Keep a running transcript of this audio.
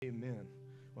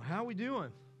How we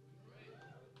doing?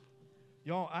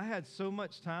 Y'all, I had so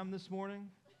much time this morning.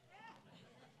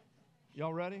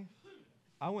 Y'all ready?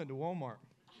 I went to Walmart.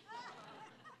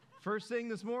 First thing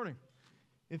this morning.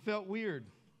 It felt weird.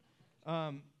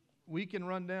 We can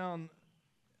run down,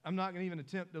 I'm not going to even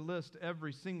attempt to list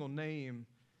every single name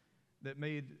that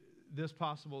made this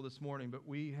possible this morning, but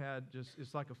we had just,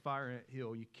 it's like a fire ant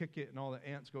hill. You kick it and all the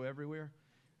ants go everywhere.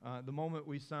 The moment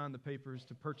we signed the papers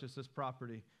to purchase this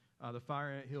property, the fire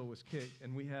ant hill was kicked,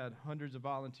 and we had hundreds of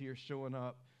volunteers showing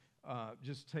up,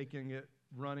 just taking it,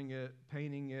 running it,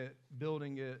 painting it,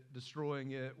 building it, destroying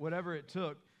it, whatever it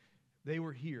took, they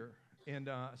were here. And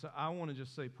so I want to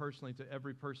just say personally to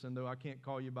every person, though I can't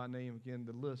call you by name again,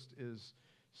 the list is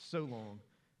so long.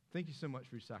 Thank you so much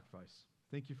for your sacrifice.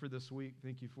 Thank you for this week.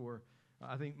 Thank you for,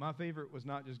 I think my favorite was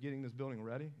not just getting this building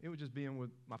ready. It was just being with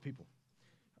my people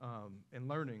and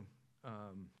learning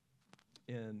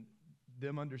and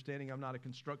them understanding I'm not a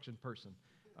construction person.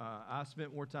 I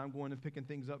spent more time going and picking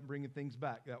things up and bringing things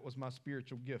back. That was my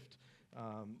spiritual gift.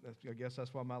 I guess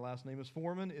that's why my last name is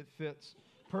Foreman. It fits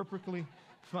perfectly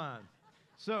fine.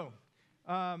 So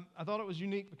I thought it was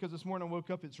unique because this morning I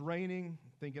woke up, it's raining,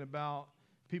 thinking about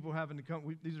people having to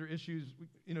come. These are issues,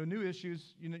 new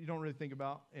issues you don't really think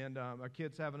about. And our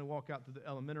kids having to walk out to the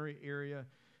elementary area.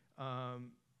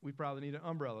 We probably needed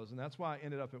umbrellas. And that's why I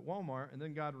ended up at Walmart. And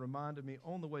then God reminded me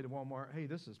on the way to Walmart, hey,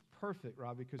 this is perfect,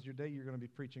 Robbie, because today you're going to be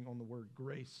preaching on the word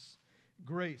grace.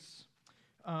 Grace.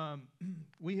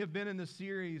 We have been in this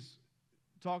series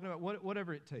talking about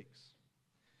whatever it takes.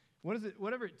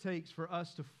 Whatever it takes for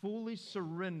us to fully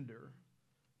surrender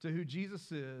to who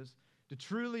Jesus is, to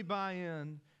truly buy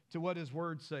in to what his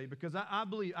words say. Because I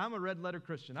believe, I'm a red letter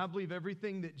Christian. I believe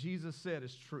everything that Jesus said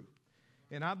is true.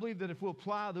 And I believe that if we'll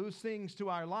apply those things to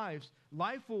our lives,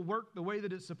 life will work the way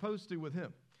that it's supposed to with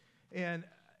him. And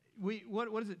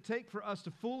what does it take for us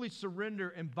to fully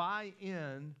surrender and buy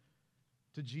in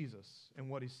to Jesus and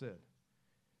what he said?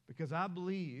 Because I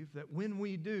believe that when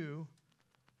we do,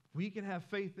 we can have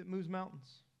faith that moves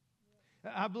mountains.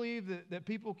 I believe that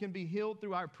people can be healed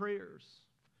through our prayers.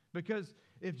 Because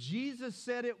if Jesus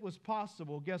said it was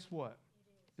possible, guess what?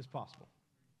 It's possible.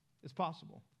 It's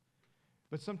possible.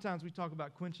 But sometimes we talk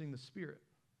about quenching the spirit.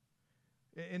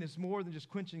 And it's more than just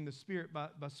quenching the spirit by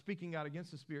speaking out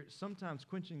against the spirit. Sometimes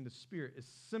quenching the spirit is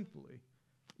simply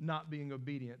not being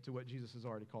obedient to what Jesus has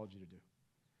already called you to do.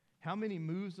 How many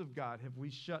moves of God have we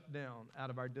shut down out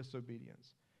of our disobedience?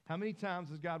 How many times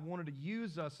has God wanted to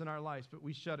use us in our lives, but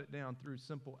we shut it down through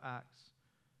simple acts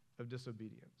of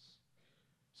disobedience?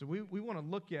 So we want to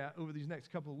look at, over these next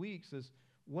couple of weeks, is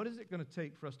what is it going to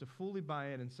take for us to fully buy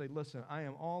in and say, listen, I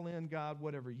am all in, God,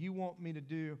 whatever you want me to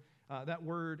do. That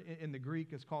word in the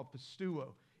Greek is called pisteuo.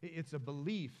 It's a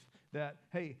belief that,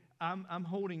 hey, I'm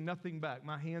holding nothing back.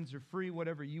 My hands are free,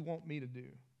 whatever you want me to do.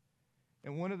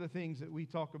 And one of the things that we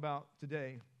talk about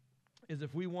today is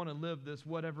if we want to live this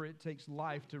whatever it takes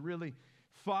life to really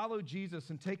follow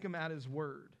Jesus and take him at his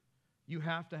word, you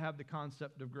have to have the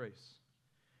concept of grace.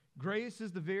 Grace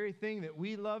is the very thing that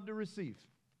we love to receive.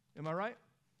 Am I right?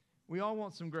 We all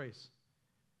want some grace.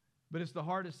 But it's the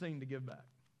hardest thing to give back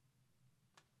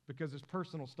because there's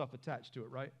personal stuff attached to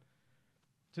it, right?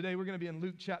 Today we're going to be in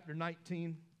Luke chapter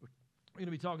 19. We're going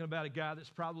to be talking about a guy that's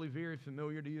probably very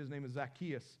familiar to you. His name is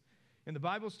Zacchaeus. And the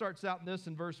Bible starts out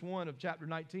in verse 1 of chapter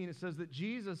 19. It says that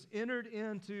Jesus entered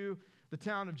into the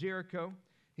town of Jericho.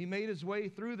 He made his way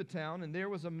through the town, and there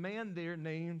was a man there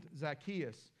named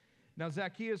Zacchaeus. Now,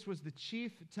 Zacchaeus was the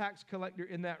chief tax collector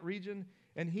in that region,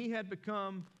 and he had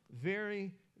become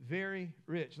very, very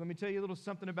rich. Let me tell you a little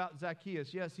something about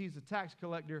Zacchaeus. Yes, he's a tax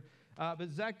collector,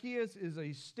 but Zacchaeus is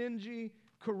a stingy,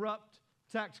 corrupt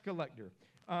tax collector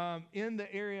in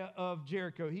the area of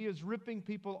Jericho. He is ripping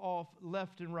people off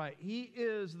left and right. He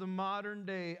is the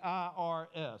modern-day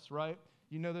IRS, right?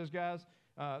 You know those guys?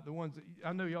 The ones that,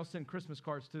 I know y'all send Christmas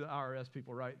cards to the IRS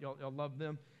people, right? Y'all love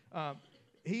them.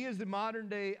 He is the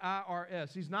modern-day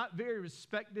IRS. He's not very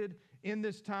respected in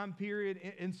this time period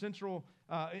in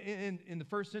the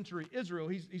first century Israel.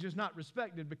 He's just not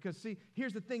respected because, see,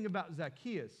 here's the thing about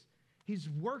Zacchaeus. He's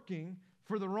working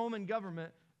for the Roman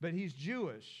government, but he's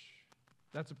Jewish.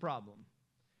 That's a problem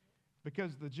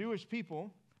because the Jewish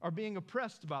people are being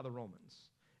oppressed by the Romans.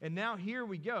 And now here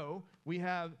we go. We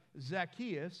have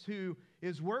Zacchaeus who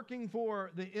is working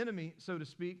for the enemy, so to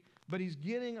speak, but he's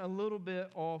getting a little bit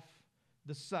off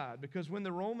the side because when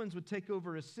the Romans would take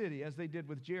over a city, as they did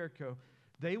with Jericho,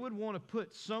 they would want to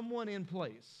put someone in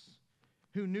place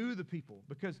who knew the people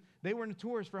because they were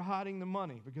notorious for hiding the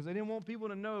money because they didn't want people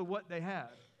to know what they had.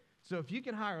 So if you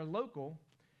can hire a local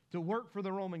to work for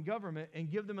the Roman government and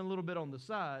give them a little bit on the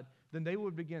side, then they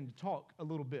would begin to talk a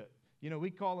little bit.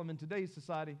 We call them in today's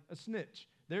society a snitch.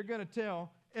 They're going to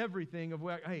tell everything of,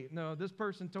 hey, no, this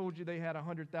person told you they had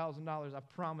 $100,000. I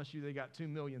promise you they got $2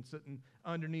 million sitting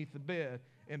underneath the bed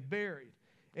and buried.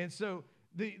 And so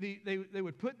they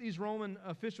would put these Roman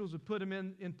officials would put them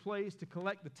in place to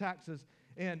collect the taxes.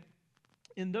 And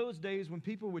in those days, when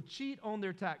people would cheat on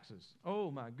their taxes, oh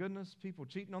my goodness, people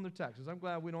cheating on their taxes. I'm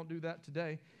glad we don't do that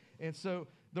today. And so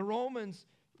the Romans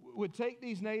would take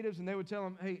these natives and they would tell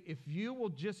them, hey, if you will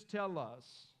just tell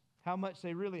us how much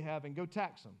they really have and go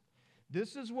tax them.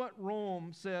 This is what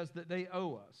Rome says that they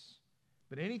owe us.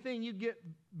 But anything you get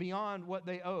beyond what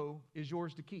they owe is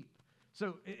yours to keep.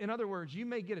 So in other words, you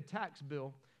may get a tax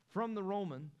bill from the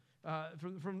Roman,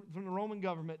 from the Roman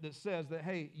government that says that,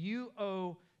 hey, you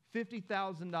owe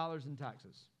 $50,000 in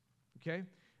taxes. Okay?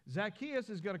 Zacchaeus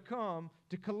is going to come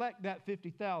to collect that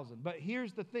 $50,000. But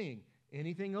here's the thing.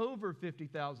 Anything over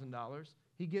 $50,000,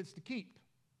 he gets to keep.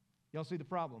 Y'all see the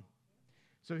problem?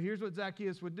 So here's what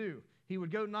Zacchaeus would do. He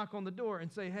would go knock on the door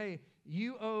and say, hey,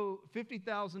 you owe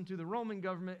 $50,000 to the Roman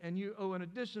government and you owe an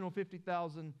additional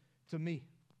 $50,000 to me.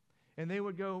 And they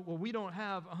would go, well, we don't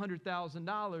have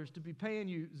 $100,000 to be paying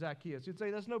you, Zacchaeus. He'd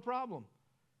say, that's no problem.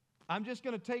 I'm just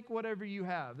going to take whatever you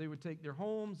have. They would take their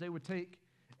homes. They would take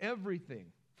everything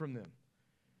from them.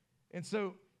 And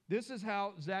so this is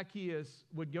how Zacchaeus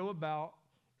would go about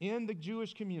in the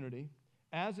Jewish community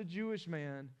as a Jewish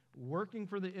man working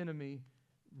for the enemy,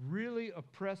 really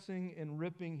oppressing and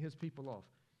ripping his people off.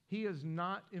 He is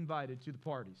not invited to the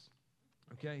parties.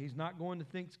 Okay? He's not going to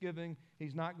Thanksgiving.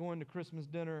 He's not going to Christmas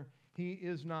dinner. He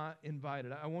is not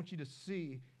invited. I want you to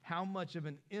see how much of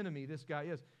an enemy this guy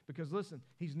is. Because listen,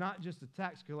 he's not just a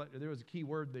tax collector. There was a key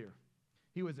word there.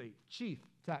 He was a chief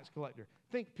tax collector.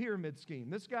 Think pyramid scheme.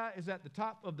 This guy is at the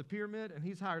top of the pyramid, and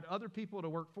he's hired other people to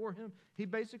work for him. He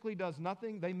basically does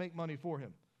nothing. They make money for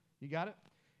him. You got it?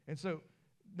 And so,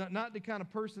 not the kind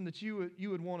of person that you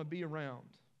would want to be around.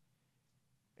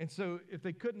 And so, if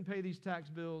they couldn't pay these tax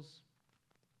bills,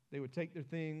 they would take their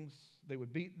things, they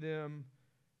would beat them,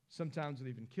 sometimes they'd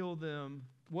even kill them.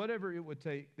 Whatever it would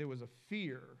take, there was a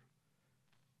fear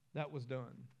that was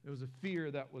done. There was a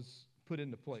fear that was put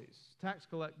into place. Tax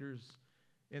collectors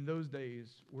in those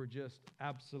days were just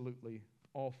absolutely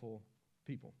awful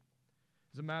people.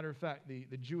 As a matter of fact, the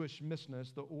Jewish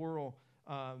Mishnahs, the oral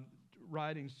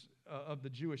writings of the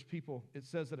Jewish people, it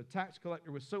says that a tax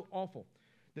collector was so awful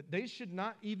that they should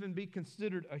not even be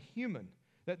considered a human.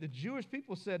 That the Jewish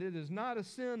people said it is not a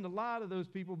sin to lie to those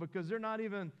people because they're not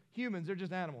even humans, they're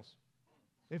just animals.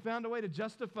 They found a way to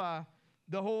justify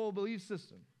the whole belief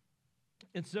system.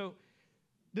 And so,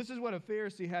 this is what a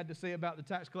Pharisee had to say about the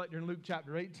tax collector in Luke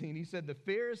chapter 18. He said, the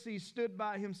Pharisee stood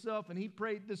by himself and he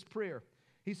prayed this prayer.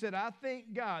 He said, I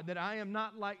thank God that I am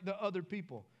not like the other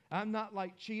people. I'm not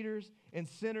like cheaters and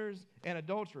sinners and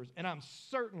adulterers, and I'm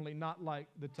certainly not like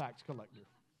the tax collector.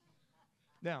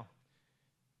 Now,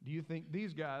 do you think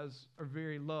these guys are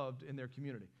very loved in their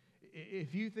community?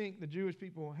 If you think the Jewish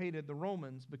people hated the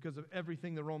Romans because of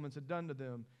everything the Romans had done to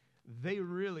them, they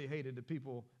really hated the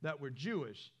people that were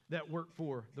Jewish that worked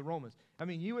for the Romans. I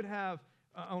mean, you would have,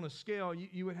 on a scale,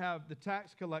 you would have the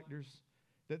tax collectors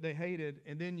that they hated,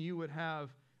 and then you would have,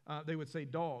 they would say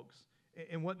dogs.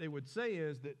 And what they would say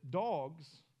is that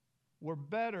dogs were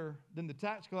better than the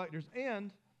tax collectors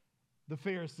and the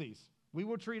Pharisees. We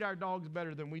will treat our dogs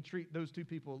better than we treat those two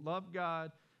people. Love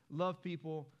God, love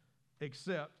people,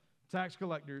 except tax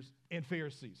collectors and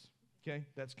Pharisees. Okay?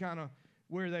 That's kind of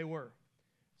where they were.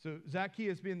 So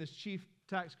Zacchaeus, being this chief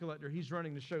tax collector, he's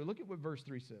running the show. Look at what verse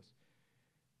 3 says.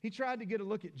 He tried to get a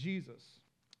look at Jesus,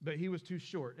 but he was too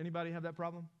short. Anybody have that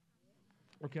problem?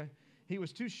 Okay. He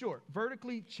was too short,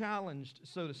 vertically challenged,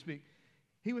 so to speak.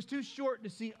 He was too short to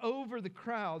see over the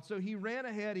crowd, so he ran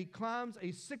ahead. He climbs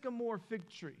a sycamore fig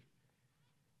tree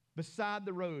beside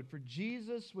the road, for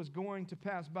Jesus was going to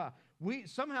pass by.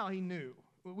 Somehow he knew.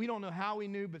 We don't know how he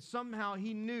knew, but somehow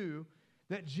he knew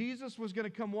that Jesus was going to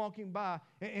come walking by,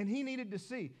 and he needed to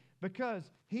see,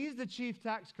 because he's the chief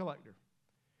tax collector.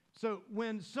 So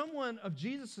when someone of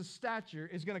Jesus' stature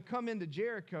is going to come into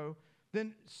Jericho,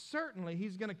 then certainly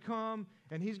he's going to come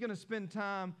and he's going to spend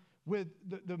time with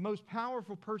the most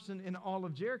powerful person in all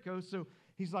of Jericho. So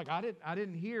he's like, I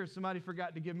didn't hear. Somebody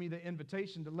forgot to give me the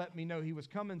invitation to let me know he was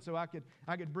coming so I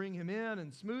could bring him in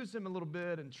and smooth him a little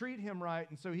bit and treat him right.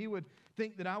 And so he would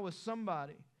think that I was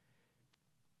somebody.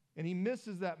 And he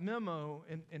misses that memo,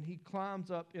 and he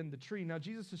climbs up in the tree. Now,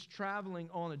 Jesus is traveling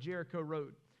on a Jericho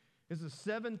road. It's a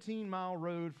 17-mile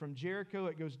road from Jericho.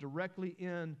 It goes directly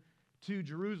in to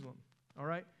Jerusalem, all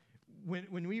right?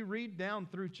 When we read down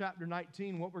through chapter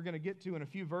 19, what we're going to get to in a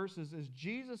few verses is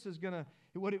Jesus is going to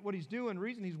What he's doing, the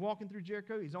reason he's walking through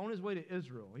Jericho, he's on his way to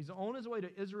Israel. He's on his way to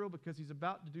Israel because he's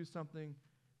about to do something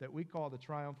that we call the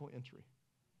triumphal entry.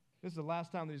 This is the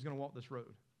last time that he's going to walk this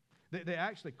road. They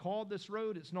actually called this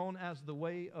road, it's known as the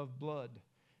Way of Blood,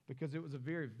 because it was a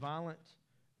very violent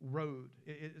road.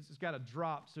 It's got a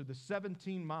drop. So the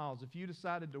 17 miles, if you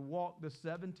decided to walk the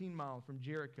 17 miles from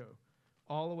Jericho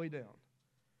all the way down,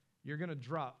 you're going to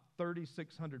drop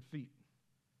 3,600 feet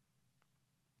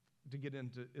to get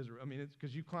into Israel. I mean, it's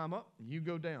because you climb up and you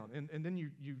go down. And then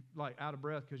you like out of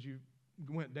breath because you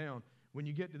went down. When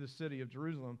you get to the city of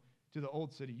Jerusalem, to the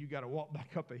old city, you got to walk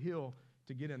back up a hill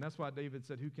to get in. That's why David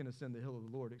said, who can ascend the hill of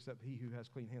the Lord except he who has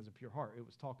clean hands and pure heart? It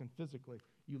was talking physically.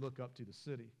 You look up to the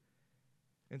city.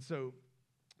 And so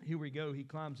here we go. He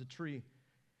climbs a tree,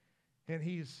 and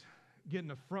he's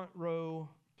getting a front row,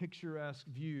 picturesque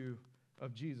view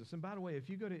of Jesus. And by the way, if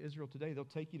you go to Israel today, they'll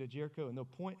take you to Jericho, and they'll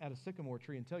point at a sycamore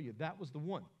tree and tell you that was the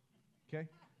one, okay?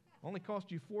 Only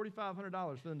cost you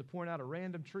 $4,500 for them to point out a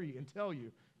random tree and tell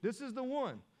you, this is the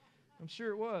one. I'm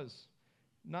sure it was.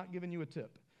 Not giving you a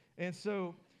tip. And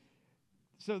so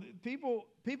people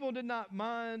did not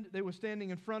mind. They were standing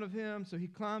in front of him, so he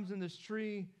climbs in this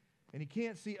tree, and he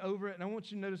can't see over it. And I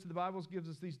want you to notice that the Bible gives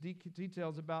us these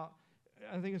details about,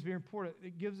 I think it's very important.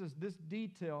 It gives us this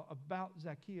detail about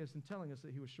Zacchaeus and telling us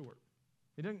that he was short.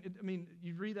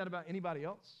 You read that about anybody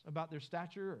else, about their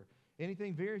stature or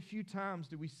anything. Very few times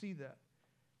do we see that.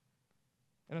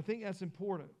 And I think that's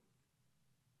important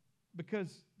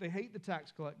because they hate the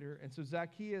tax collector, and so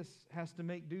Zacchaeus has to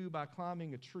make do by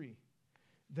climbing a tree.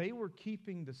 They were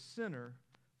keeping the sinner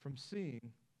from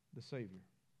seeing the Savior.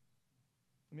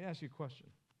 Let me ask you a question.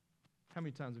 How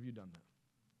many times have you done that?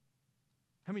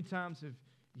 How many times have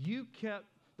you kept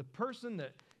the person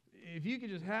that, if you could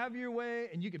just have your way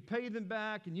and you could pay them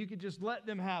back and you could just let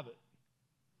them have it?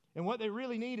 And what they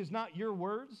really need is not your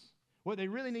words. What they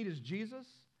really need is Jesus.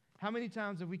 How many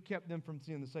times have we kept them from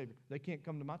seeing the Savior? They can't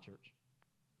come to my church.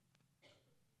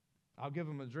 I'll give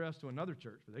them an address to another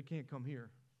church, but they can't come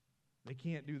here. They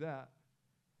can't do that.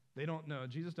 They don't know.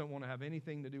 Jesus don't want to have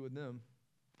anything to do with them,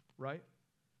 right?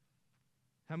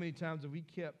 How many times have we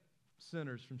kept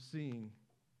sinners from seeing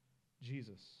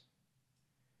Jesus?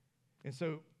 And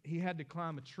so he had to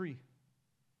climb a tree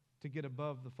to get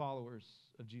above the followers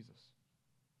of Jesus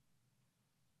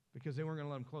because they weren't going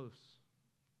to let him close.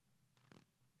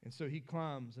 And so he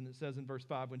climbs, and it says in verse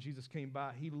 5, when Jesus came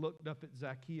by, he looked up at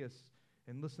Zacchaeus,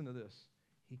 and listen to this.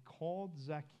 He called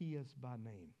Zacchaeus by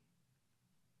name.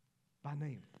 By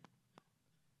name.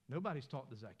 Nobody's talked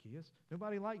to Zacchaeus.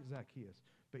 Nobody likes Zacchaeus.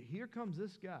 But here comes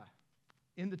this guy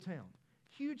in the town.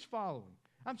 Huge following.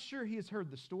 I'm sure he has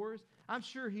heard the stories. I'm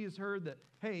sure he has heard that,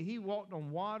 hey, he walked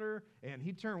on water, and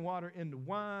he turned water into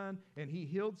wine, and he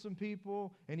healed some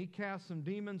people, and he cast some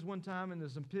demons one time into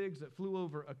some pigs that flew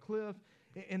over a cliff.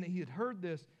 And he had heard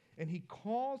this, and he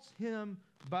calls him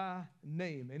by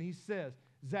name, and he says,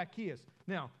 Zacchaeus.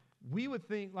 Now, we would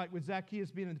think, like with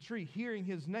Zacchaeus being in the tree, hearing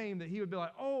his name, that he would be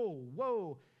like, oh,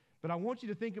 whoa. But I want you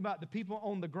to think about the people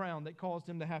on the ground that caused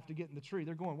him to have to get in the tree.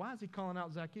 They're going, why is he calling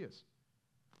out Zacchaeus?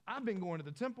 I've been going to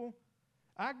the temple.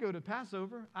 I go to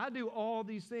Passover. I do all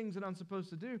these things that I'm supposed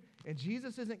to do, and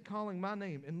Jesus isn't calling my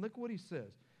name. And look what he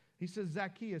says. He says,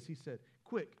 Zacchaeus, he said,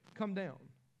 quick, come down.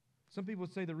 Some people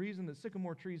would say the reason that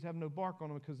sycamore trees have no bark on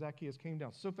them is because Zacchaeus came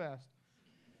down so fast.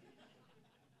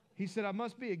 He said, I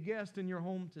must be a guest in your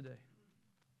home today.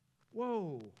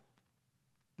 Whoa.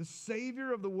 The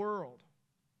Savior of the world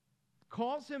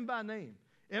calls him by name.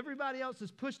 Everybody else has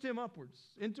pushed him upwards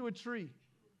into a tree.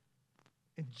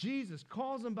 And Jesus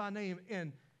calls him by name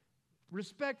and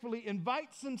respectfully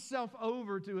invites himself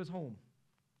over to his home.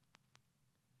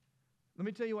 Let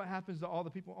me tell you what happens to all the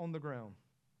people on the ground.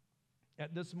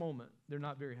 At this moment, they're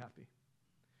not very happy.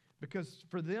 Because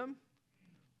for them,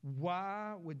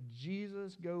 why would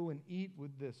Jesus go and eat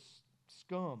with this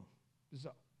scum? This is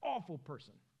an awful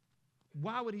person.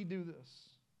 Why would he do this?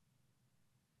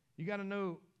 You got to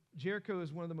know, Jericho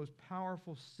is one of the most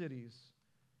powerful cities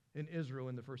in Israel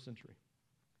in the first century.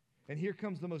 And here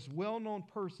comes the most well-known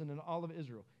person in all of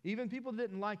Israel. Even people that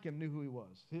didn't like him knew who he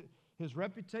was. His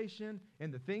reputation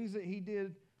and the things that he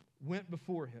did went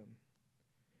before him.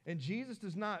 And Jesus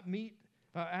does not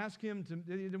ask him to,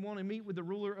 he didn't want to meet with the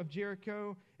ruler of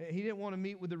Jericho. He didn't want to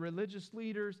meet with the religious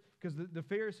leaders because the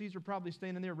Pharisees were probably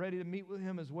standing there ready to meet with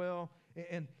him as well.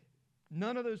 And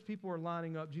none of those people are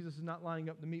lining up. Jesus is not lining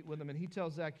up to meet with them. And he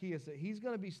tells Zacchaeus that he's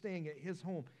going to be staying at his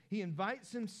home. He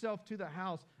invites himself to the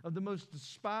house of the most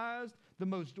despised, the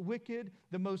most wicked,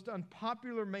 the most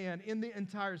unpopular man in the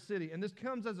entire city. And this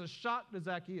comes as a shock to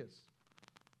Zacchaeus.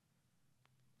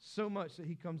 So much that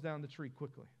he comes down the tree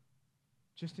quickly.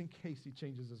 just in case he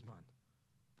changes his mind.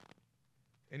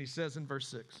 And he says in verse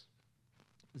 6,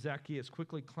 Zacchaeus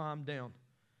quickly climbed down,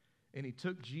 and he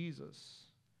took Jesus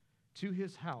to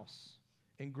his house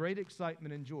in great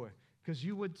excitement and joy, because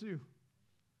you would too.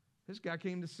 This guy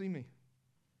came to see me.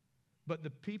 But the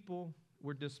people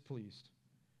were displeased.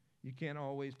 You can't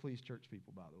always please church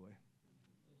people, by the way.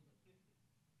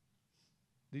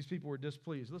 These people were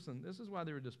displeased. Listen, this is why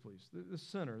they were displeased. The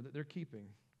sinner that they're keeping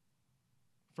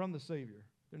from the Savior,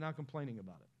 they're not complaining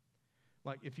about it.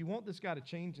 Like, if you want this guy to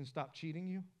change and stop cheating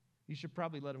you, you should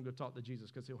probably let him go talk to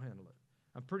Jesus because he'll handle it.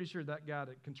 I'm pretty sure that guy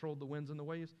that controlled the winds and the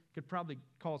waves could probably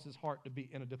cause his heart to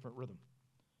beat in a different rhythm.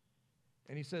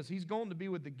 And he says he's going to be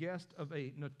with the guest of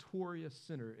a notorious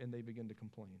sinner, and they begin to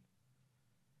complain.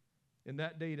 In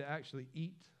that day, to actually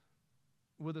eat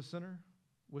with a sinner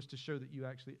was to show that you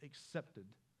actually accepted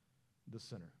the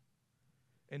sinner.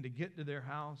 And to get to their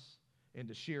house and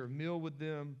to share a meal with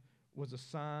them was a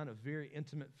sign of very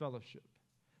intimate fellowship.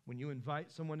 When you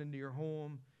invite someone into your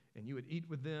home and you would eat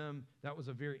with them, that was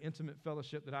a very intimate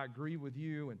fellowship, that I agree with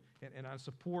you and I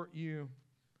support you.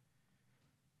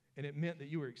 And it meant that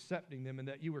you were accepting them and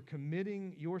that you were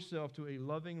committing yourself to a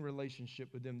loving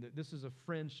relationship with them, that this is a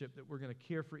friendship, that we're going to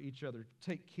care for each other,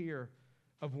 take care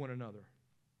of one another.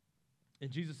 And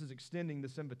Jesus is extending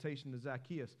this invitation to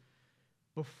Zacchaeus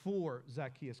before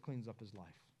Zacchaeus cleans up his life.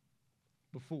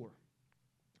 Before.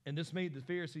 And this made the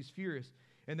Pharisees furious.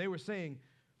 And they were saying,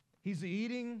 he's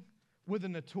eating with a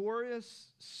notorious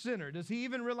sinner. Does he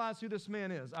even realize who this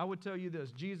man is? I would tell you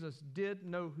this. Jesus did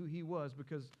know who he was,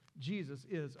 because Jesus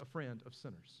is a friend of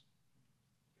sinners.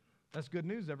 That's good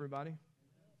news, everybody.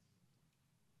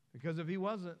 Because if he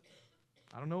wasn't,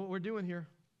 I don't know what we're doing here.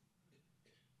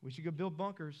 We should go build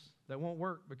bunkers that won't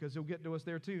work, because he'll get to us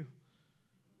there too.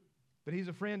 But he's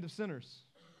a friend of sinners.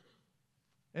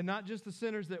 And not just the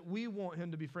sinners that we want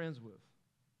him to be friends with.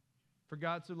 For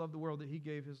God so loved the world that he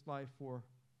gave his life for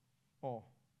all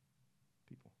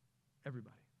people,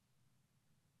 everybody.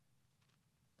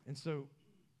 And so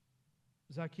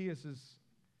Zacchaeus is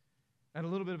at a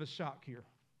little bit of a shock here.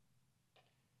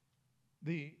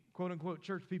 The quote-unquote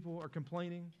church people are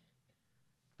complaining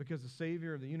because the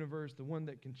Savior of the universe, the one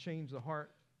that can change the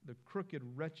heart, the crooked,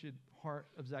 wretched heart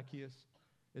of Zacchaeus,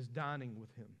 is dining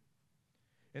with him.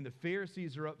 And the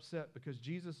Pharisees are upset because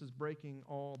Jesus is breaking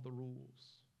all the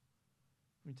rules.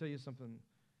 Let me tell you something.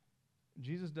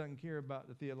 Jesus doesn't care about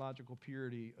the theological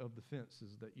purity of the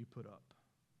fences that you put up.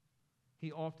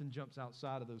 He often jumps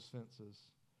outside of those fences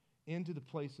into the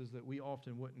places that we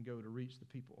often wouldn't go to reach the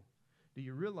people. Do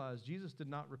you realize Jesus did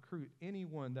not recruit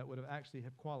anyone that would have actually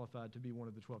have qualified to be one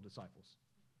of the 12 disciples?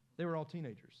 They were all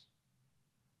teenagers.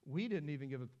 We didn't even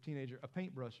give a teenager a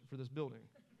paintbrush for this building.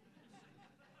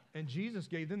 And Jesus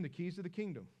gave them the keys to the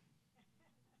kingdom.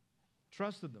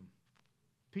 Trusted them.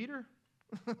 Peter?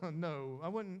 No, I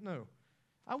wouldn't. No.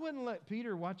 I wouldn't let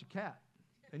Peter watch a cat.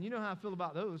 And you know how I feel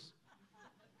about those.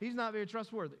 He's not very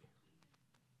trustworthy.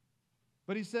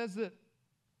 But he says that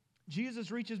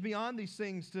Jesus reaches beyond these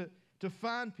things to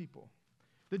find people.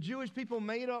 The Jewish people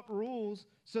made up rules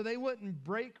so they wouldn't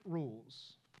break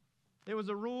rules. There was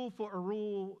a rule for a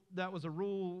rule that was a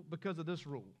rule because of this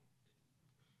rule.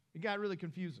 It got really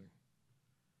confusing.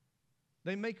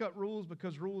 They make up rules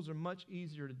because rules are much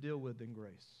easier to deal with than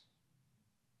grace.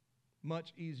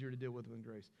 Much easier to deal with than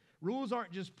grace. Rules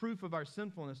aren't just proof of our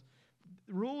sinfulness.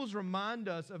 Rules remind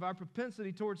us of our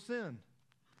propensity towards sin.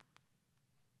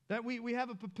 That we have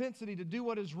a propensity to do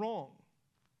what is wrong.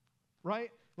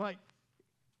 Right? Like,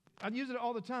 I use it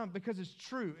all the time because it's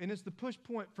true. And it's the push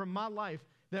point from my life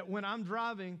that when I'm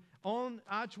driving on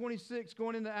I-26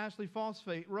 going into Ashley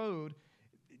Phosphate Road,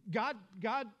 God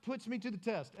puts me to the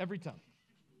test every time.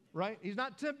 Right? He's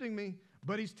not tempting me,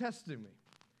 but he's testing me.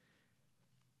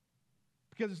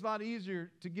 Because it's a lot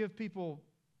easier to give people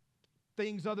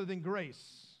things other than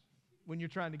grace when you're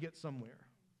trying to get somewhere.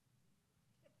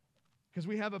 Because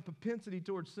we have a propensity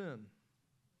towards sin.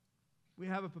 We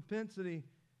have a propensity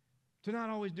to not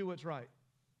always do what's right,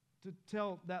 to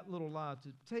tell that little lie,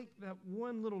 to take that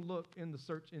one little look in the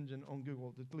search engine on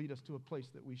Google to lead us to a place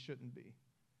that we shouldn't be,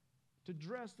 to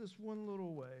dress this one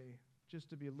little way just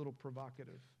to be a little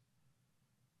provocative.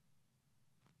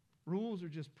 Rules are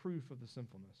just proof of the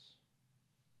sinfulness.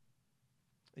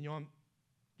 And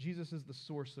Jesus is the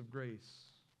source of grace.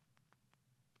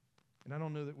 And I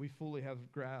don't know that we fully have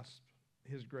grasped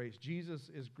his grace. Jesus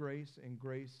is grace, and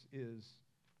grace is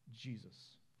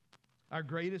Jesus. Our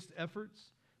greatest efforts,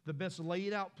 the best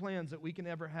laid out plans that we can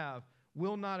ever have,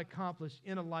 will not accomplish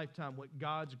in a lifetime what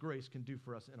God's grace can do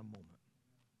for us in a moment.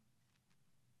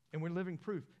 And we're living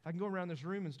proof. I can go around this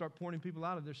room and start pointing people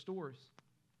out of their stores.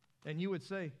 And you would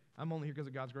say, I'm only here because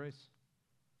of God's grace.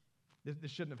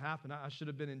 This shouldn't have happened. I should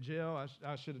have been in jail.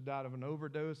 I should have died of an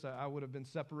overdose. I would have been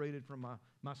separated from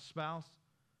my spouse.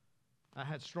 I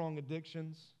had strong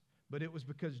addictions. But it was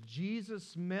because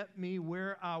Jesus met me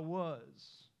where I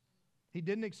was. He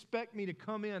didn't expect me to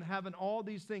come in having all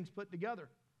these things put together.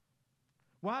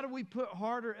 Why do we put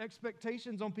harder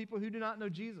expectations on people who do not know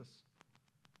Jesus?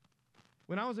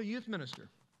 When I was a youth minister,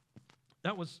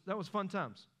 that was fun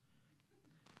times.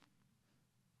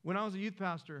 When I was a youth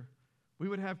pastor, we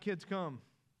would have kids come,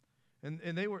 and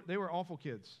they were awful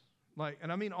kids.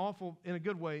 And I mean awful in a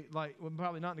good way, well,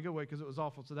 probably not in a good way because it was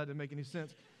awful, so that didn't make any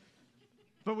sense.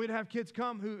 But we'd have kids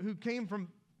come who came from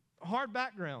hard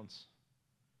backgrounds.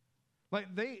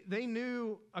 They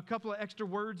knew a couple of extra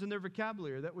words in their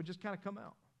vocabulary that would just kind of come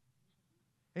out.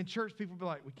 And church people would be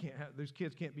like, those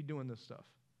kids can't be doing this stuff.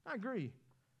 I agree.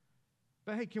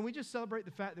 But hey, can we just celebrate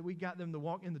the fact that we got them to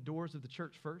walk in the doors of the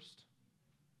church first?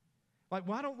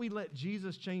 Why don't we let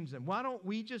Jesus change them? Why don't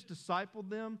we just disciple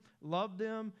them, love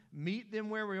them, meet them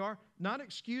where we are? Not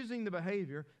excusing the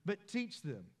behavior, but teach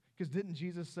them. Because didn't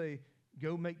Jesus say,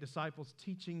 go make disciples,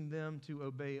 teaching them to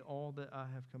obey all that I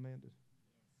have commanded?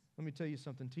 Let me tell you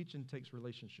something. Teaching takes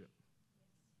relationship.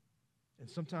 And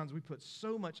sometimes we put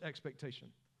so much expectation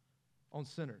on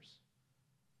sinners.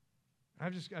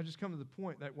 I've just come to the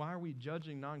point that why are we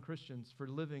judging non-Christians for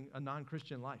living a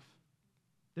non-Christian life?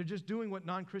 They're just doing what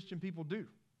non-Christian people do,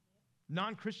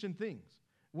 non-Christian things.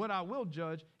 What I will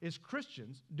judge is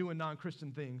Christians doing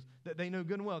non-Christian things that they know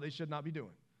good and well they should not be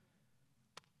doing.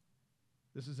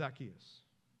 This is Zacchaeus.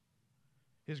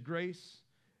 His grace,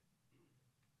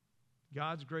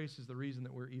 God's grace is the reason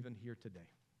that we're even here today.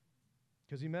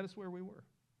 Because he met us where we were.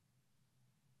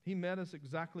 He met us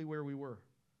exactly where we were.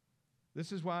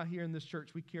 This is why here in this church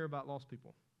we care about lost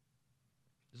people.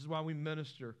 This is why we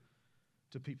minister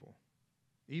to people.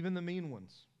 Even the mean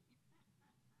ones.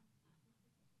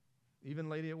 Even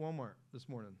lady at Walmart this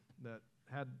morning that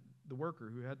had the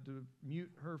worker who had to mute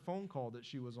her phone call that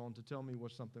she was on to tell me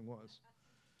what something was.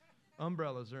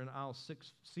 Umbrellas are in aisle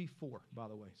C4, by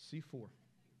the way, C4.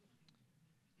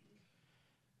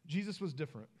 Jesus was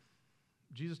different.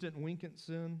 Jesus didn't wink at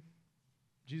sin.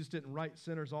 Jesus didn't write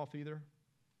sinners off either.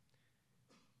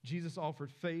 Jesus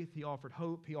offered faith. He offered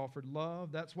hope. He offered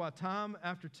love. That's why time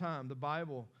after time, the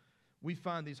Bible, we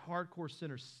find these hardcore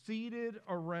sinners seated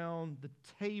around the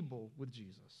table with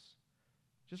Jesus,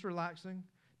 just relaxing.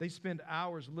 They spend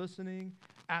hours listening,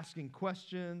 asking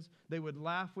questions. They would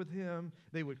laugh with him.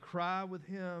 They would cry with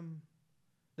him.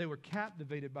 They were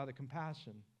captivated by the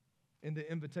compassion and the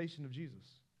invitation of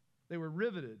Jesus. They were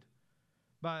riveted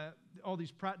by all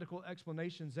these practical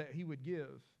explanations that he would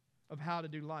give of how to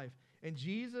do life. And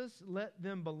Jesus let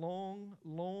them belong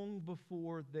long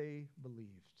before they believed.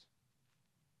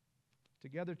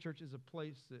 Together, church, is a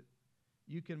place that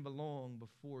you can belong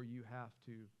before you have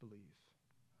to believe.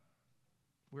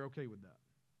 We're okay with that.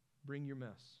 Bring your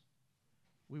mess.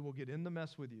 We will get in the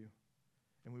mess with you,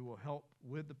 and we will help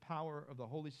with the power of the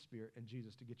Holy Spirit and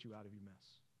Jesus to get you out of your mess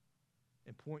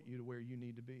and point you to where you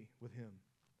need to be with him.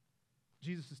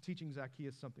 Jesus is teaching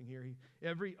Zacchaeus something here.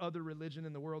 Every other religion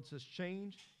in the world says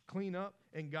change, clean up,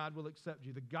 and God will accept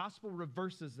you. The gospel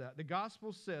reverses that. The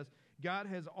gospel says God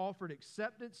has offered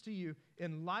acceptance to you.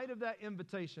 In light of that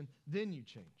invitation, then you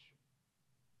change.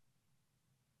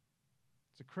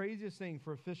 It's the craziest thing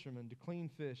for a fisherman to clean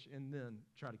fish and then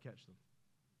try to catch them.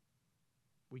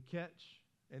 We catch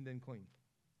and then clean.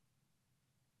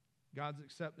 God's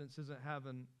acceptance isn't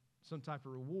having some type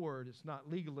of reward. It's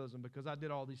not legalism because I did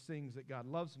all these things that God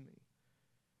loves me.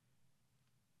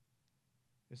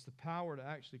 It's the power to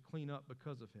actually clean up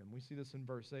because of him. We see this in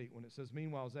verse 8 when it says,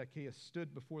 meanwhile, Zacchaeus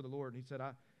stood before the Lord and he said,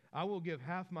 I will give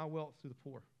half my wealth to the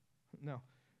poor. Now,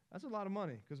 that's a lot of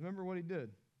money because remember what he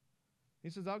did. He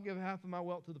says, I'll give half of my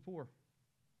wealth to the poor.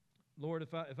 Lord,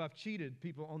 if I've cheated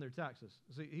people on their taxes.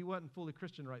 See, he wasn't fully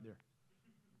Christian right there.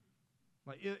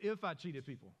 Like, if I cheated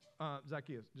people.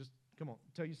 Zacchaeus, just come on,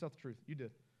 tell yourself the truth. You did.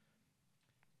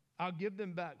 I'll give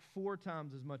them back 4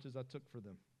 times as much as I took for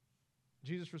them.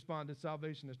 Jesus responded,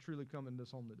 salvation has truly come in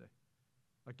this home today.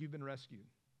 Like you've been rescued.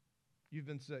 You've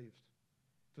been saved.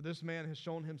 For this man has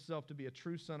shown himself to be a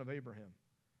true son of Abraham.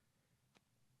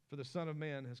 For the Son of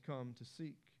Man has come to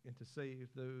seek and to save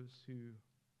those who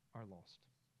are lost.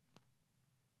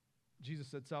 Jesus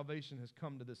said salvation has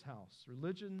come to this house.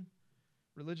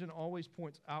 Religion always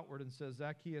points outward and says,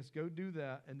 Zacchaeus, go do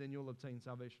that, and then you'll obtain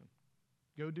salvation.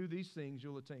 Go do these things,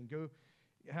 you'll attain. Go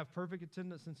have perfect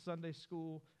attendance in Sunday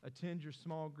school, attend your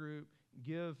small group,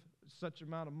 give such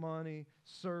amount of money,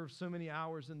 serve so many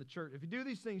hours in the church. If you do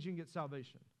these things, you can get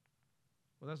salvation.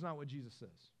 Well, that's not what Jesus says.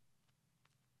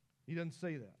 He doesn't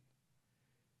say that.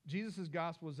 Jesus'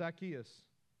 gospel is Zacchaeus.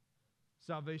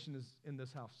 Salvation is in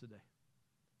this house today.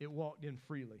 It walked in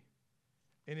freely.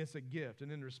 And it's a gift.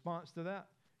 And in response to that,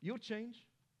 you'll change.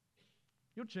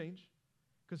 You'll change.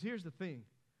 Because here's the thing.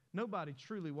 Nobody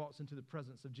truly walks into the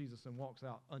presence of Jesus and walks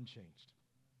out unchanged.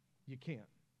 You can't.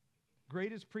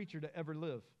 Greatest preacher to ever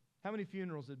live. How many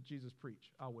funerals did Jesus preach?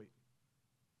 I'll wait.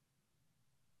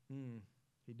 He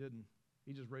didn't.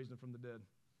 He just raised him from the dead.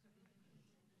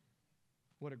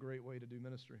 What a great way to do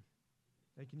ministry.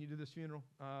 Hey, can you do this funeral?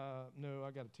 No,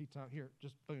 I got a tea time. Here,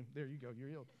 just boom. There you go. You're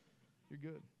healed. You're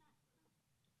good.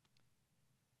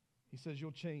 He says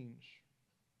you'll change.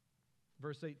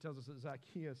 Verse 8 tells us that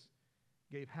Zacchaeus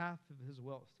gave half of his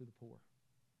wealth to the poor.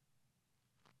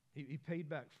 He paid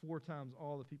back 4 times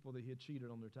all the people that he had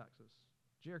cheated on their taxes.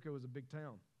 Jericho was a big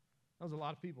town. That was a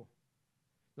lot of people.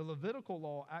 The Levitical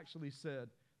law actually said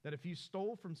that if you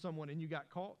stole from someone and you got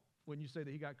caught, wouldn't you say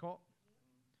that he got caught?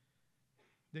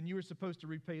 Then you were supposed to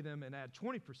repay them and add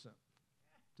 20%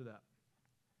 to that.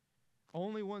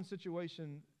 Only one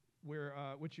situation where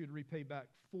which you'd repay back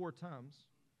 4 times.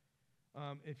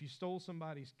 If you stole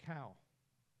somebody's cow,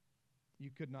 you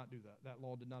could not do that. That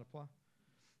law did not apply.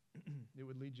 It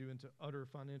would lead you into utter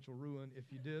financial ruin if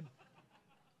you did.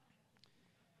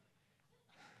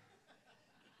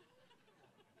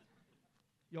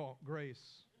 Y'all,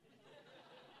 grace.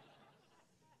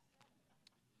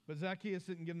 But Zacchaeus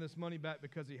didn't give him this money back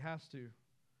because he has to.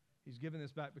 He's giving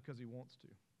this back because he wants to.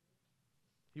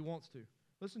 He wants to.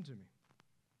 Listen to me.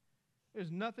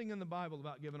 There's nothing in the Bible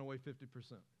about giving away 50%.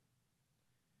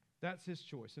 That's his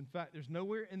choice. In fact, there's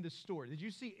nowhere in this story. Did you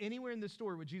see anywhere in this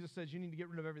story where Jesus says you need to get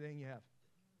rid of everything you have?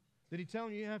 Did he tell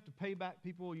him you have to pay back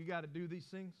people, you got to do these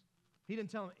things? He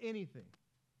didn't tell him anything.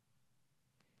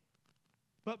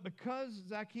 But because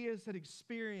Zacchaeus had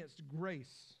experienced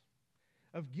grace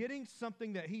of getting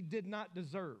something that he did not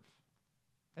deserve,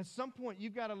 at some point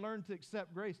you've got to learn to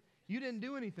accept grace. You didn't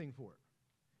do anything for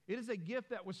it. It is a gift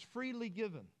that was freely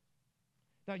given.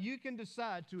 Now you can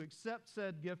decide to accept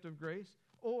said gift of grace,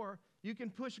 or you can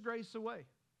push grace away.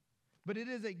 But it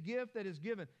is a gift that is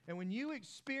given. And when you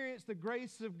experience the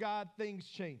grace of God, things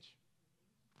change.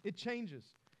 It changes.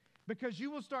 Because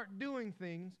you will start doing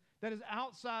things that is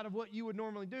outside of what you would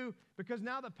normally do, because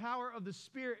now the power of the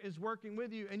Spirit is working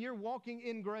with you and you're walking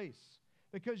in grace.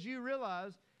 Because you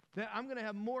realize that I'm going to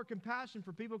have more compassion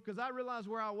for people because I realize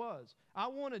where I was. I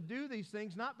want to do these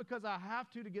things not because I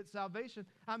have to get salvation.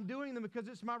 I'm doing them because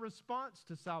it's my response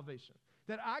to salvation.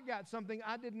 That I got something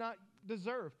I did not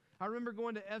deserve. I remember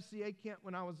going to FCA camp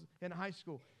when I was in high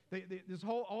school.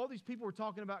 All these people were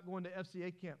talking about going to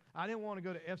FCA camp. I didn't want to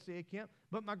go to FCA camp,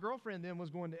 but my girlfriend then was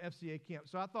going to FCA camp.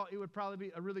 So I thought it would probably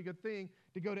be a really good thing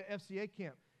to go to FCA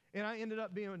camp. And I ended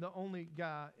up being the only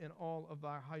guy in all of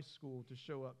our high school to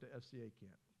show up to FCA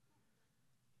camp.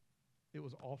 It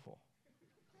was awful.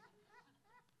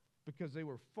 Because they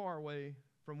were far away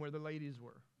from where the ladies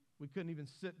were. We couldn't even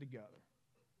sit together.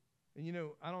 And you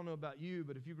know, I don't know about you,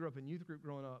 but if you grew up in youth group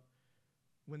growing up,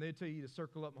 when they tell you to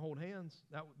circle up and hold hands,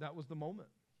 that was the moment.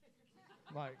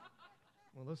 Like,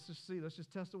 well, let's just see. Let's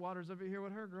just test the waters over here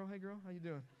with her, girl. Hey, girl, how you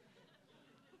doing?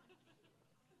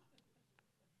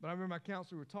 But I remember my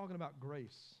counselor, we were talking about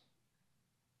grace.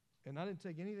 And I didn't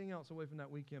take anything else away from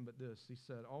that weekend but this. He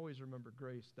said, always remember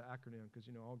GRACE, the acronym, because,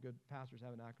 you know, all good pastors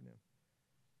have an acronym.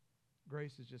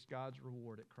 Grace is just God's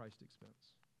reward at Christ's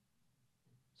expense.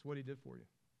 It's what he did for you.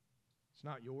 It's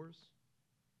not yours.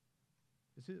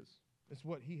 It's his. It's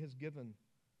what he has given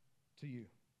to you.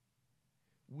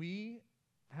 We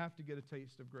have to get a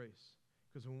taste of grace.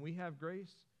 Because when we have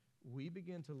grace, we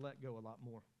begin to let go a lot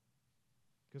more.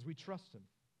 Because we trust him.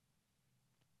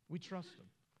 We trust him.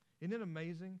 Isn't it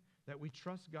amazing that we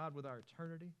trust God with our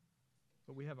eternity,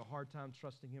 but we have a hard time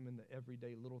trusting him in the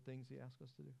everyday little things he asks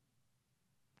us to do?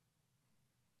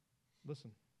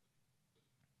 Listen.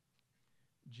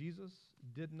 Jesus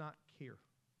did not care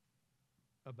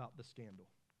about the scandal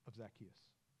of Zacchaeus.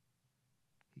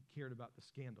 He cared about the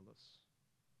scandalous.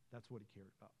 That's what he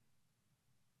cared about.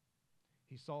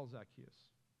 He saw Zacchaeus.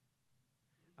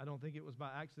 I don't think it was by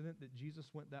accident that Jesus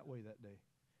went that way that day.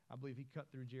 I believe he cut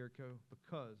through Jericho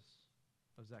because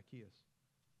of Zacchaeus.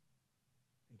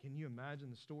 And can you imagine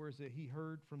the stories that he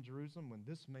heard from Jerusalem when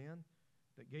this man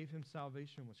that gave him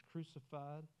salvation was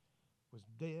crucified, was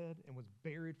dead, and was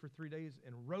buried for 3 days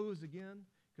and rose again?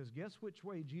 Because guess which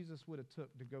way Jesus would have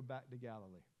took to go back to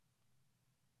Galilee?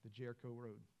 The Jericho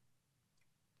road.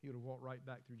 He would have walked right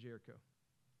back through Jericho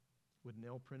with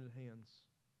nail-printed hands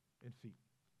and feet.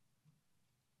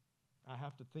 I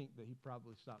have to think that he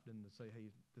probably stopped in to say,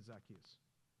 hey, to Zacchaeus,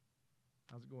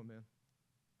 how's it going, man?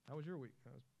 How was your week?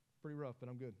 pretty rough, but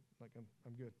I'm good. Like,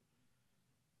 I'm good.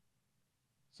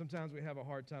 Sometimes we have a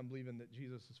hard time believing that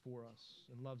Jesus is for us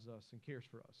and loves us and cares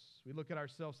for us. We look at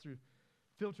ourselves through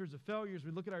filters of failures.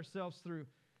 We look at ourselves through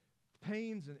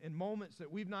pains and moments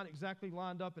that we've not exactly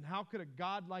lined up. And how could a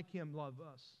God like him love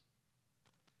us?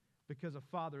 Because a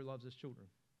father loves his children,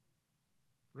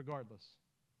 regardless.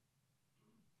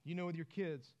 You know, with your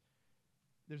kids,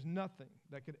 there's nothing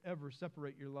that could ever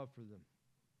separate your love for them.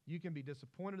 You can be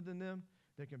disappointed in them.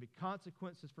 There can be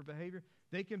consequences for behavior.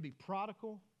 They can be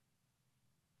prodigal,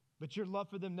 but your love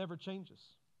for them never changes.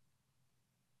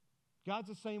 God's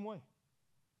the same way.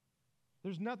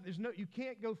 You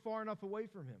can't go far enough away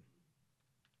from him.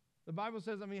 The Bible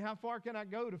says, how far can I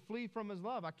go to flee from his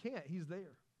love? I can't. He's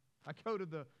there. I go to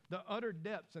the utter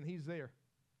depths and he's there.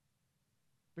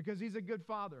 Because he's a good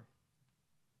father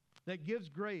that gives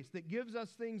grace, that gives us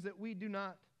things that we do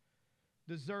not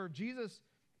deserve. Jesus,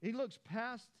 he looks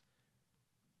past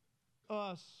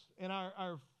us and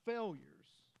our failures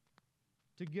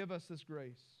to give us this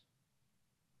grace.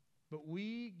 But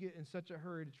we get in such a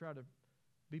hurry to try to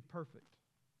be perfect,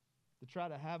 to try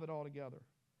to have it all together,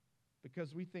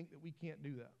 because we think that we can't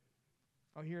do that.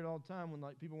 I hear it all the time when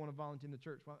people want to volunteer in the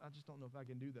church. Well, I just don't know if I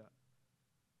can do that.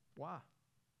 Why?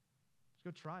 Let's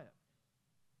go try it.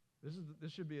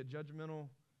 This should be a non-judgmental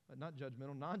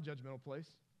place.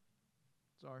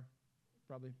 Sorry,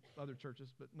 probably other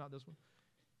churches, but not this one.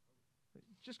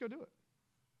 Just go do it.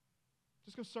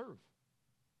 Just go serve.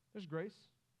 There's grace.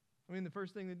 The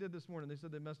first thing they did this morning, they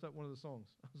said they messed up one of the songs.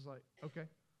 I was like, okay,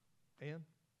 and?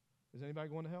 Is anybody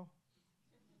going to hell?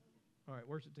 All right,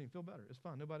 worship team, feel better. It's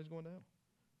fine. Nobody's going to hell.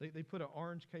 They put an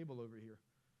orange cable over here.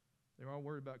 They're all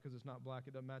worried about because it's not black.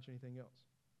 It doesn't match anything else.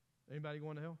 Anybody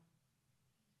going to hell?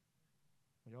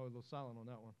 Y'all are a little silent on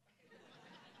that one.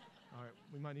 All right,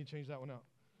 we might need to change that one out.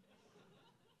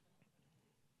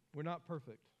 We're not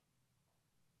perfect.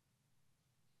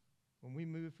 When we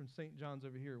moved from St. John's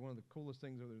over here, one of the coolest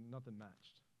things over there, nothing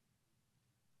matched.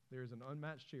 There is an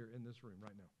unmatched chair in this room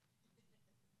right now.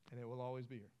 And it will always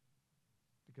be here.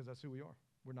 Because that's who we are.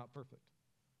 We're not perfect.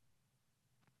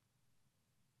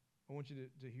 I want you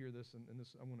to hear this, and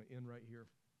this I'm going to end right here.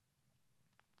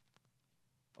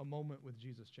 A moment with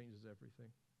Jesus changes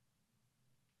everything.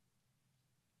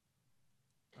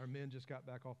 Our men just got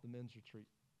back off the men's retreat.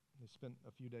 They spent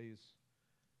a few days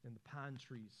in the pine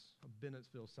trees of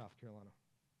Bennettsville, South Carolina.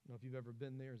 If you've ever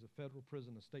been there, it's a federal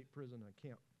prison, a state prison, and a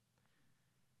camp.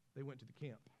 They went to the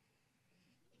camp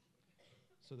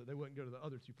so that they wouldn't go to the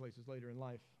other two places later in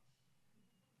life.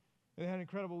 And they had an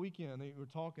incredible weekend. They were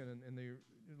talking, and a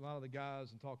lot of the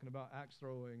guys and talking about axe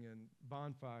throwing and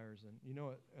bonfires, and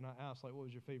and I asked, what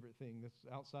was your favorite thing that's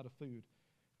outside of food?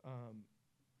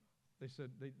 They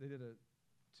said they did a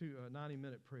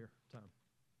 90-minute prayer time,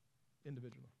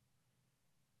 individually.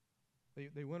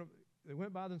 They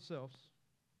went by themselves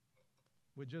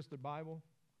with just their Bible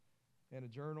and a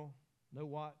journal, no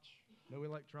watch, no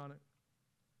electronic.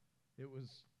 It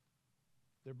was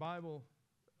their Bible,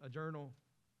 a journal,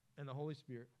 and the Holy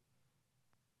Spirit.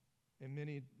 And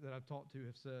many that I've talked to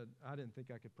have said, I didn't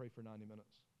think I could pray for 90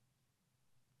 minutes.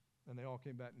 And they all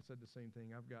came back and said the same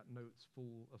thing. I've got notes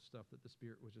full of stuff that the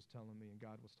Spirit was just telling me and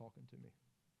God was talking to me.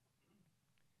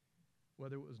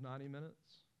 Whether it was 90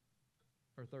 minutes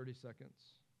or 30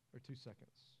 seconds or 2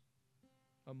 seconds,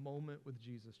 a moment with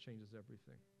Jesus changes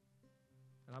everything.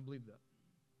 And I believe that.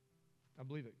 I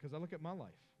believe it because I look at my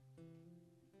life.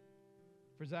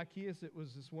 For Zacchaeus, it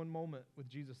was this one moment with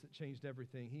Jesus that changed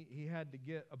everything. He had to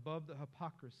get above the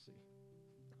hypocrisy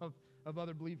of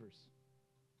other believers.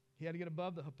 He had to get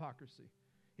above the hypocrisy.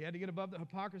 He had to get above the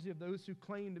hypocrisy of those who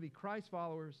claim to be Christ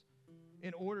followers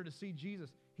in order to see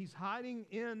Jesus. He's hiding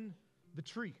in the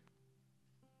tree.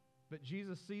 But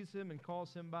Jesus sees him and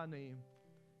calls him by name,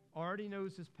 already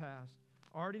knows his past,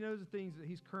 already knows the things that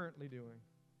he's currently doing,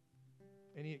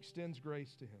 and he extends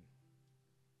grace to him.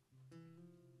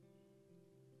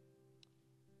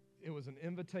 It was an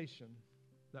invitation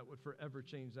that would forever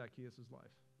change Zacchaeus'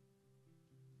 life.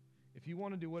 If you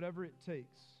want to do whatever it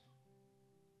takes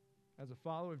as a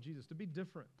follower of Jesus to be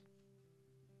different,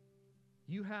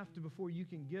 you have to, before you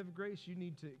can give grace, you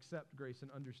need to accept grace and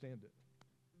understand it.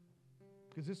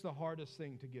 Because it's the hardest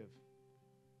thing to give.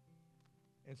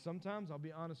 And sometimes, I'll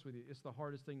be honest with you, it's the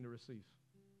hardest thing to receive.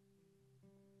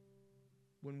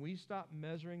 When we stop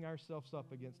measuring ourselves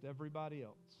up against everybody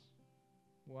else,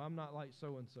 well, I'm not like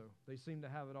so-and-so. They seem to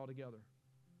have it all together.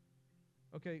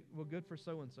 Okay, well, good for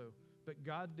so-and-so. But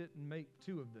God didn't make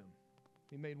two of them.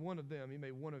 He made one of them. He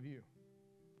made one of you.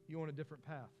 You're on a different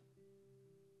path.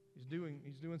 He's doing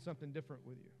something different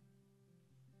with you.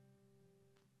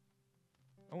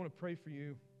 I want to pray for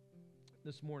you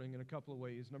this morning in a couple of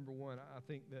ways. Number one, I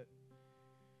think that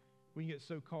we get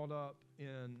so caught up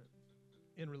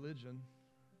in religion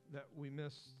that we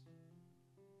miss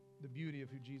the beauty of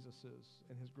who Jesus is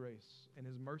and his grace and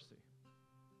his mercy.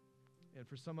 And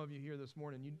for some of you here this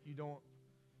morning, you don't,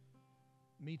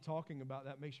 me talking about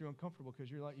that makes you uncomfortable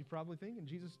because you're probably thinking,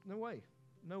 Jesus, no way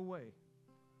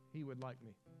he would like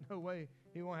me. No way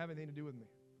he won't have anything to do with me.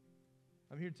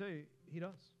 I'm here to tell you, he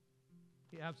does.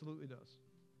 He absolutely does.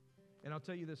 And I'll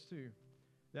tell you this too,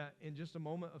 that in just a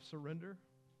moment of surrender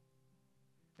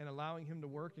and allowing him to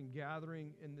work and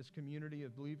gathering in this community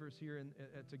of believers here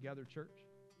at Together Church,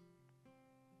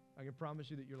 I can promise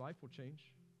you that your life will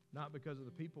change, not because of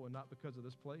the people and not because of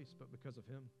this place, but because of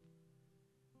him.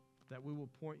 That we will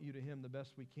point you to him the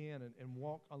best we can and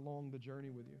walk along the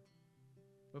journey with you.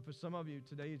 But for some of you,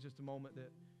 today is just a moment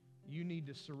that you need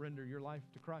to surrender your life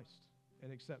to Christ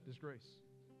and accept his grace.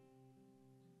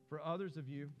 For others of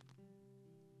you,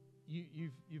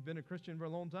 you've been a Christian for a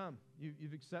long time.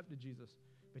 You've accepted Jesus,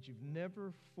 but you've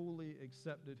never fully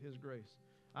accepted his grace.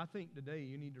 I think today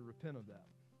you need to repent of that.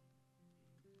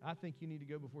 I think you need to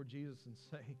go before Jesus and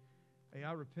say, hey,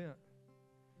 I repent.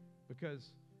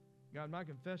 Because, God, my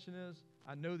confession is,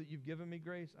 I know that you've given me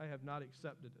grace. I have not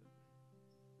accepted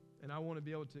it. And I want to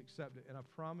be able to accept it. And I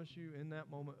promise you, in that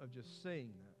moment of just saying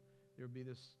that, there will be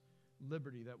this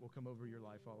liberty that will come over your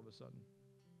life all of a sudden.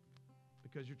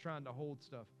 Because you're trying to hold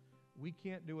stuff. We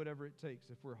can't do whatever it takes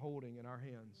if we're holding in our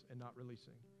hands and not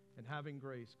releasing. And having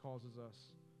grace causes us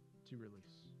to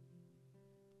release.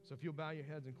 So if you'll bow your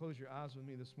heads and close your eyes with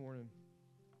me this morning.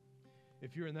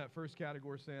 If you're in that first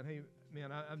category saying, hey,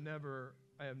 man, I have never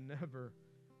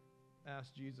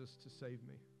asked Jesus to save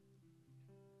me.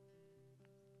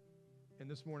 And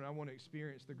this morning I want to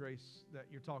experience the grace that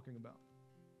you're talking about.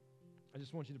 I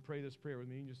just want you to pray this prayer with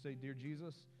me. You can just say, Dear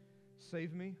Jesus,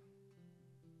 save me.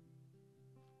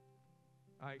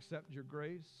 I accept your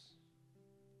grace.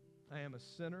 I am a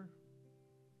sinner,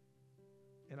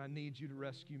 and I need you to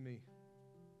rescue me.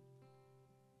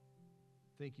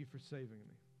 Thank you for saving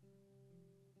me.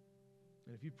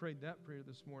 And if you prayed that prayer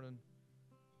this morning,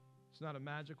 it's not a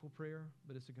magical prayer,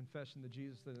 but it's a confession to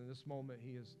Jesus that in this moment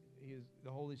he is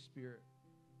the Holy Spirit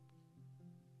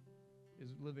is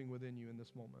living within you in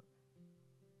this moment.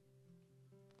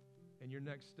 And your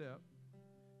next step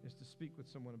is to speak with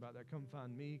someone about that. Come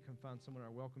find me, come find someone at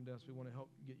our welcome desk. We want to help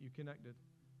get you connected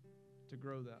to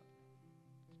grow that,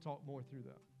 to talk more through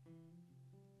that.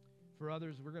 For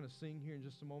others, we're going to sing here in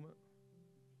just a moment.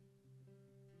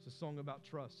 It's a song about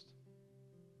trust.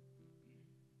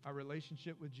 Our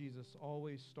relationship with Jesus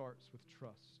always starts with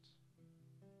trust.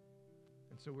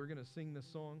 And so we're going to sing this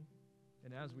song,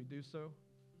 and as we do so,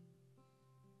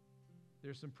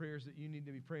 there's some prayers that you need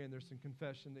to be praying. There's some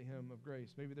confession to him of grace.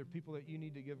 Maybe there are people that you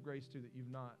need to give grace to that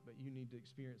you've not, but you need to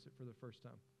experience it for the first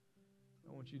time.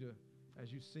 I want you to,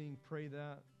 as you sing, pray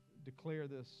that, declare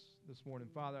this morning.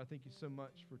 Father, I thank you so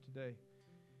much for today.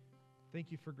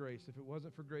 Thank you for grace. If it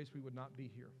wasn't for grace, we would not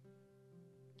be here.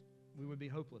 We would be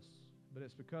hopeless. But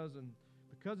it's because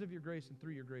of your grace and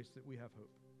through your grace that we have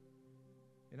hope.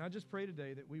 And I just pray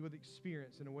today that we would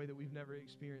experience in a way that we've never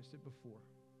experienced it before.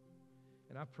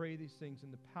 And I pray these things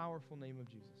in the powerful name of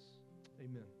Jesus.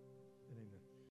 Amen.